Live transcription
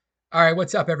All right,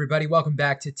 what's up, everybody? Welcome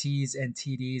back to T's and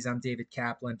TDs. I'm David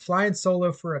Kaplan, flying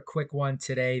solo for a quick one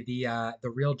today. The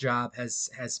real job has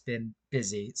been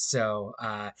busy, so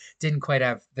didn't quite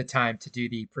have the time to do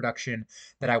the production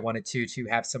that I wanted to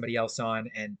have somebody else on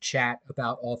and chat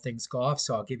about all things golf.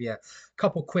 So I'll give you a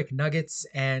couple quick nuggets,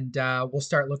 and we'll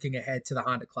start looking ahead to the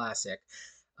Honda Classic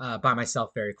by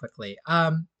myself very quickly.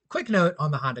 Quick note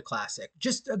on the Honda Classic.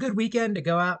 Just a good weekend to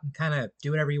go out and kind of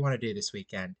do whatever you want to do this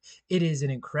weekend. It is an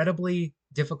incredibly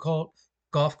difficult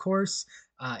golf course.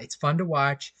 It's fun to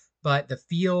watch, but the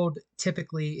field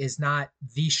typically is not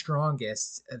the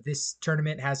strongest. This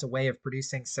tournament has a way of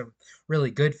producing some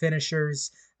really good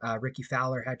finishers. Ricky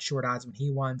Fowler had short odds when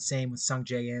he won. Same with Sung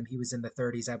J M. He was in the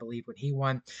 30s, I believe, when he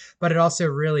won. But it also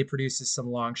really produces some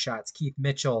long shots. Keith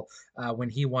Mitchell, when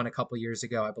he won a couple years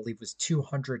ago, I believe was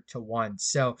 200 to 1.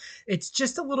 So it's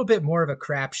just a little bit more of a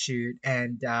crapshoot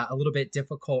and a little bit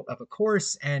difficult of a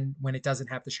course. And when it doesn't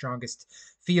have the strongest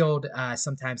field,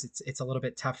 sometimes it's a little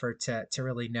bit tougher to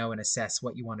really know and assess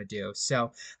what you want to do.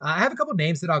 So I have a couple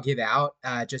names that I'll give out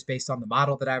just based on the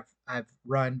model that I've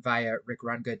run via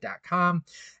rickrungood.com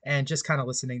and just kind of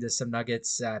listening to some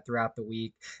nuggets throughout the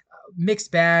week.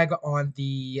 Mixed bag on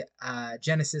the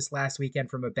Genesis last weekend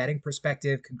from a betting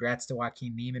perspective. Congrats to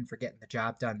Joaquin Niemann for getting the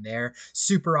job done there.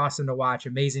 Super awesome to watch.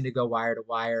 Amazing to go wire to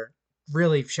wire.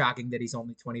 Really shocking that he's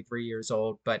only 23 years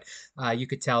old, but you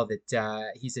could tell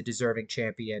that he's a deserving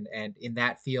champion. And in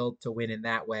that field, to win in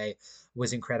that way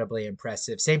was incredibly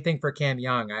impressive. Same thing for Cam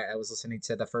Young. I was listening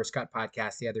to the First Cut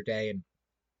podcast the other day, and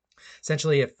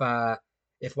essentially,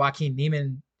 if Joaquin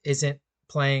Niemann isn't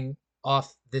playing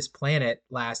off this planet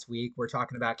last week, we're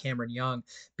talking about Cameron Young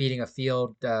beating a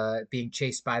field, being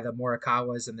chased by the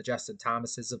Morikawas and the Justin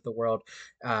Thomases of the world,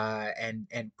 and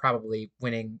probably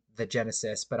winning the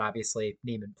Genesis. But obviously,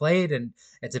 Niemann played, and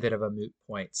it's a bit of a moot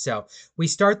point. So we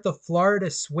start the Florida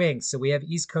swing. So we have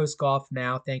East Coast golf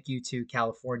now. Thank you to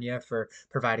California for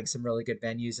providing some really good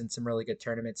venues and some really good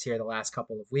tournaments here the last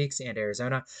couple of weeks, and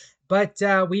Arizona. But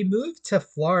we moved to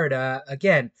Florida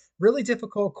again. Really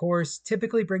difficult course,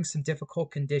 typically brings some difficult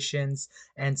conditions,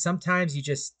 and sometimes you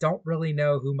just don't really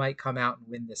know who might come out and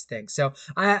win this thing. So,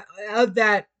 with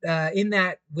that in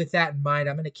mind,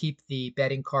 I'm going to keep the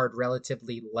betting card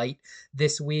relatively light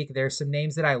this week. There's some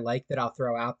names that I like that I'll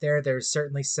throw out there. There's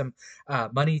certainly some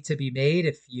money to be made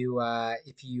if you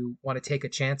want to take a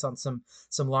chance on some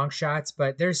long shots,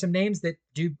 but there's some names that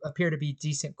do appear to be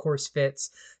decent course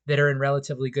fits that are in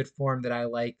relatively good form that I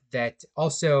like. That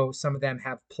also some of them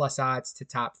have plus odds to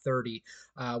top 30,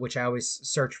 which I always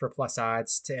search for plus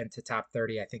odds to top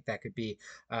 30. I think that could be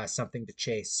something to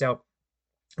chase. So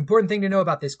important thing to know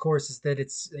about this course is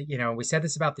that we said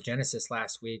this about the Genesis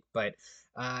last week, but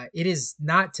it is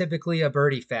not typically a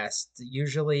birdie fest.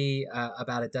 Usually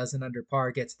about a dozen under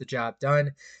par gets the job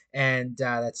done. And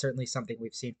that's certainly something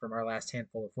we've seen from our last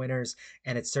handful of winners.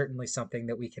 And it's certainly something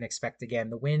that we can expect again.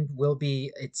 The wind will be,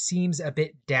 it seems, a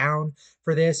bit down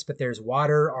for this, but there's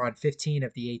water on 15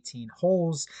 of the 18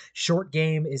 holes. Short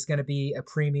game is going to be a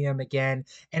premium again.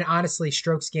 And honestly,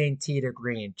 strokes gained tee to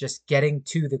green, just getting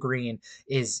to the green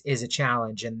is a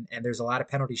challenge, and there's a lot of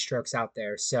penalty strokes out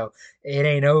there, so it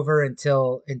ain't over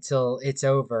until it's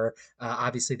over.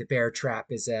 Obviously the bear trap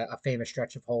is a famous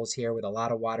stretch of holes here with a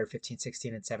lot of water, 15,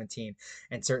 16, and 17,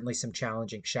 and certainly some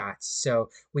challenging shots. So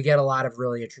we get a lot of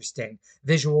really interesting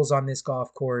visuals on this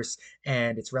golf course,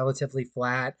 and it's relatively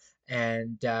flat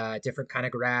and different kind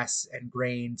of grass and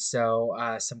grain.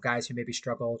 So some guys who maybe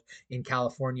struggled in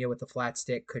California with the flat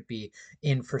stick could be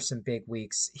in for some big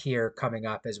weeks here coming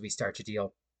up as we start to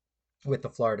deal with the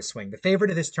Florida swing. The favorite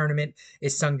of this tournament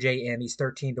is Sung J M. He's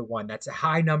 13 to 1. That's a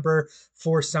high number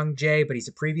for Sung J, but he's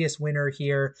a previous winner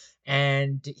here.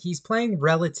 And he's playing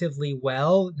relatively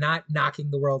well, not knocking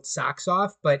the world's socks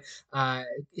off, but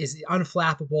is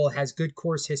unflappable, has good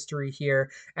course history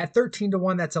here. At 13 to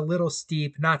 1, that's a little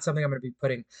steep. Not something I'm going to be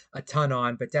putting a ton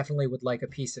on, but definitely would like a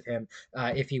piece of him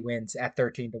if he wins at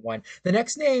 13 to 1. The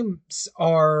next names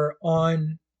are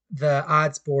on the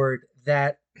odds board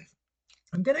that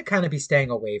I'm going to kind of be staying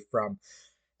away from.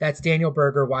 That's Daniel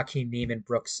Berger, Joaquin Niemann,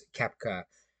 Brooks Koepka.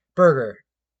 Berger,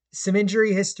 some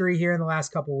injury history here in the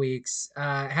last couple weeks.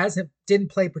 Hasn't didn't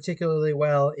play particularly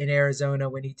well in Arizona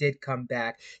when he did come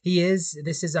back.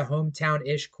 This is a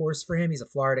hometown-ish course for him. He's a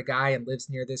Florida guy and lives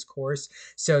near this course.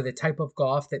 So the type of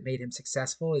golf that made him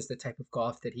successful is the type of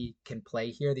golf that he can play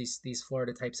here, these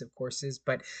Florida types of courses.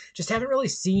 But just haven't really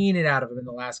seen it out of him in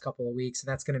the last couple of weeks,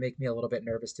 and that's going to make me a little bit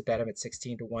nervous to bet him at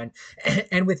 16 to 1.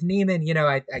 And with Niemann,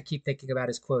 I keep thinking about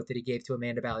his quote that he gave to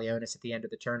Amanda Balionis at the end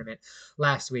of the tournament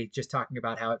last week, just talking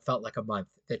about how it felt like a month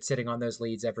that sitting on those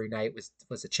leads every night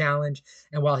was a challenge.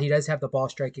 And while he does have the ball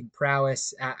striking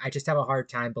prowess, I just have a hard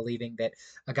time believing that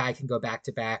a guy can go back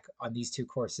to back on these two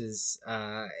courses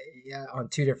yeah, on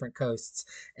two different coasts.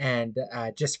 And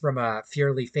just from a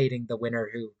purely fading the winner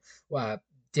who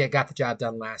got the job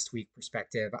done last week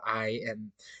perspective, I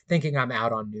am thinking I'm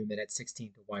out on Newman at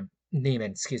 16 to 1.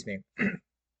 Neiman, excuse me.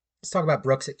 Let's talk about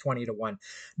Brooks at 20 to 1.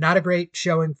 Not a great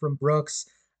showing from Brooks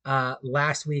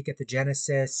last week at the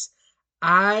Genesis.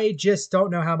 I just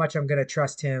don't know how much I'm going to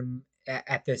trust him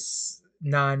at this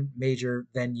non-major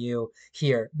venue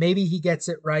here. Maybe he gets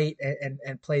it right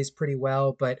and plays pretty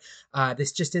well, but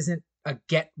this just isn't a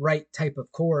get right type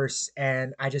of course.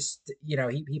 And I just,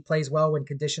 he plays well when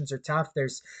conditions are tough.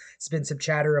 There's been some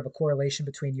chatter of a correlation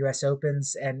between US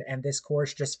Opens and this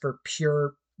course just for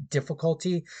pure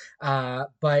difficulty.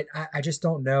 But I just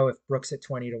don't know if Brooks at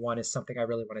 20 to 1 is something I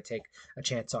really want to take a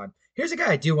chance on. Here's a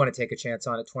guy I do want to take a chance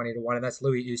on at 20 to 1, and that's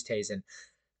Louis Oosthuizen.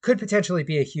 Could potentially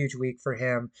be a huge week for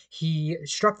him. He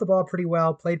struck the ball pretty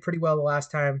well, played pretty well the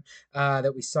last time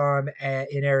that we saw him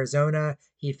in Arizona.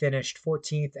 He finished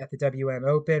 14th at the WM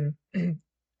Open.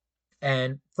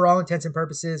 And for all intents and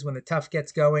purposes, when the tough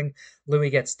gets going, Louis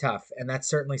gets tough. And that's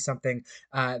certainly something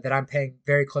that I'm paying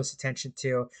very close attention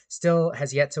to. Still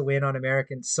has yet to win on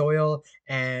American soil.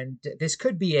 And this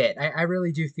could be it. I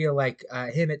really do feel like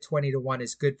him at 20 to 1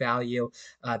 is good value.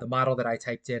 The model that I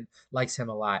typed in likes him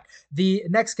a lot. The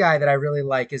next guy that I really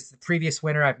like is the previous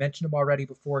winner. I've mentioned him already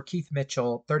before. Keith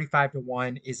Mitchell, 35 to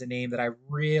 1 is a name that I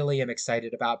really am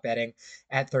excited about betting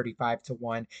at 35 to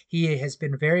 1. He has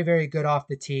been very, very good off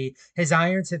the tee. His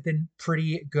irons have been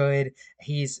pretty good.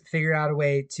 He's figured out a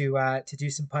way to do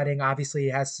some putting. Obviously, he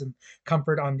has some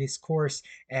comfort on this course,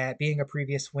 being a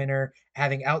previous winner,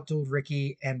 having outdueled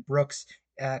Ricky and Brooks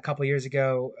a couple years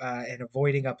ago, and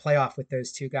avoiding a playoff with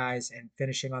those two guys and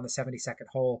finishing on the 72nd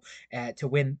hole to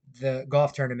win the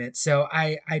golf tournament. So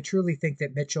I truly think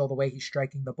that Mitchell, the way he's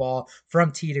striking the ball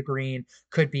from tee to green,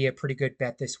 could be a pretty good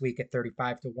bet this week at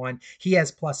 35 to 1. He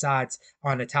has plus odds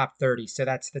on the top 30. So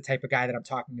that's the type of guy that I'm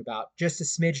talking about. Just a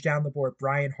smidge down the board,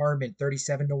 Brian Harman,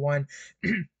 37 to 1.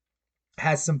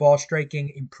 Has some ball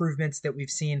striking improvements that we've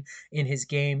seen in his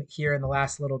game here in the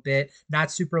last little bit.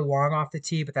 Not super long off the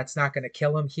tee, but that's not going to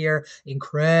kill him here.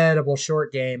 Incredible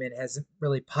short game and hasn't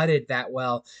really putted that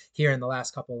well here in the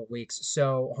last couple of weeks.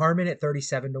 So Harman at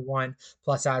 37 to 1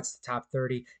 plus odds to top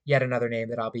 30. Yet another name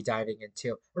that I'll be diving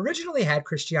into. Originally had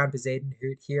Christian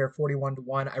Bezuidenhout here 41 to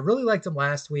 1. I really liked him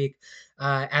last week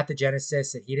at the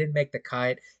Genesis, and he didn't make the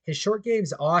cut. His short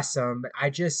game's awesome. I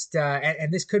just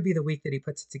and this could be the week that he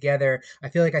puts it together. I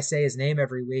feel like I say his name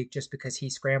every week just because he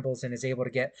scrambles and is able to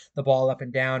get the ball up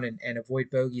and down and avoid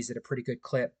bogeys at a pretty good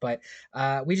clip. But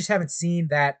we just haven't seen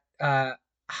that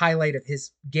highlight of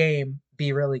his game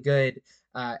be really good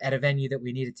at a venue that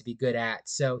we need it to be good at.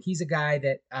 So he's a guy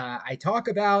that I talk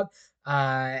about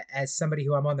as somebody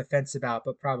who I'm on the fence about,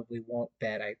 but probably won't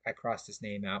bet. I crossed his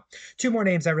name out. Two more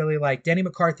names I really like. Denny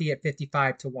McCarthy at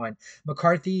 55 to 1.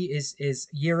 McCarthy is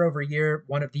year over year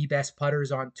one of the best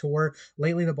putters on tour.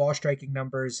 Lately, the ball striking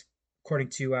numbers, according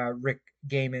to Rick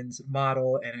Gaiman's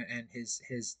model and his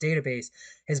database,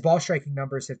 his ball striking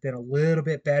numbers have been a little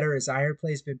bit better. His iron play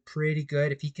has been pretty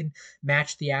good. If he can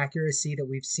match the accuracy that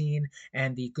we've seen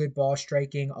and the good ball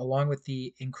striking along with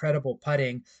the incredible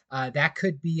putting, that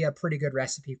could be a pretty good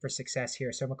recipe for success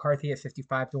here. So McCarthy at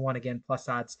 55 to 1, again, plus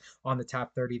odds on the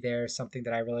top 30 there, something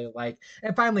that I really like.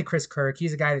 And finally, Chris Kirk.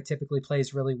 He's a guy that typically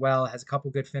plays really well, has a couple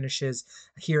good finishes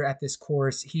here at this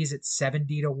course. He's at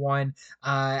 70 to 1.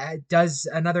 Does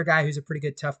another guy who's a pretty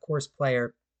good tough course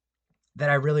player that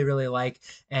I really, really like,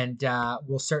 and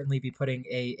we'll certainly be putting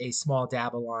a small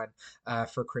dabble on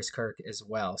for Chris Kirk as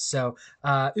well. So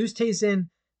Oosthuizen,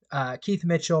 Keith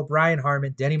Mitchell, Brian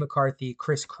Harman, Denny McCarthy,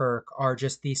 Chris Kirk are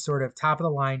just these sort of top of the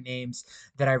line names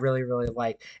that I really, really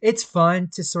like. It's fun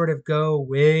to sort of go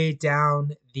way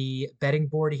down the betting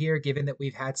board here, given that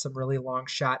we've had some really long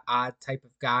shot odd type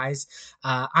of guys.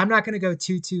 I'm not going to go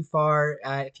too far.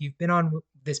 If you've been on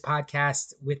this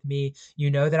podcast with me,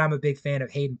 you know that I'm a big fan of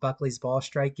Hayden Buckley's ball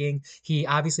striking. He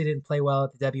obviously didn't play well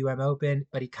at the WM Open,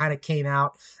 but he kind of came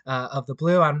out of the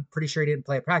blue. I'm pretty sure he didn't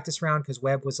play a practice round because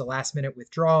Webb was a last minute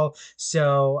withdrawal.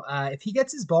 So if he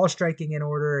gets his ball striking in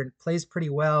order and plays pretty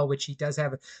well, which he does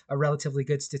have a relatively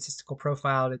good statistical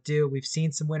profile to do, we've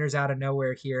seen some winners out of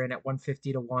nowhere here, and at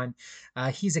 150 to 1,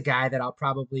 he's a guy that I'll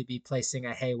probably be placing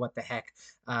a hey, what the heck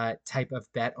type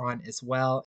of bet on as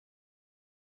well.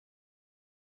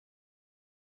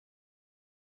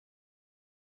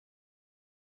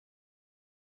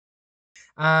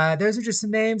 Those are just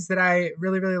some names that I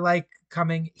really, really like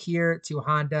coming here to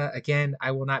Honda. Again,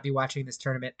 I will not be watching this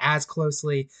tournament as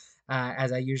closely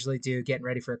as I usually do, getting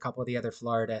ready for a couple of the other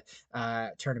Florida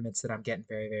tournaments that I'm getting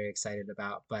very, very excited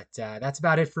about. But that's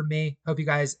about it for me. Hope you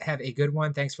guys have a good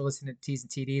one. Thanks for listening to T's and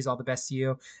TDs. All the best to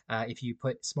you if you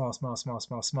put small, small, small,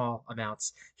 small, small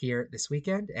amounts here this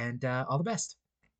weekend, and all the best.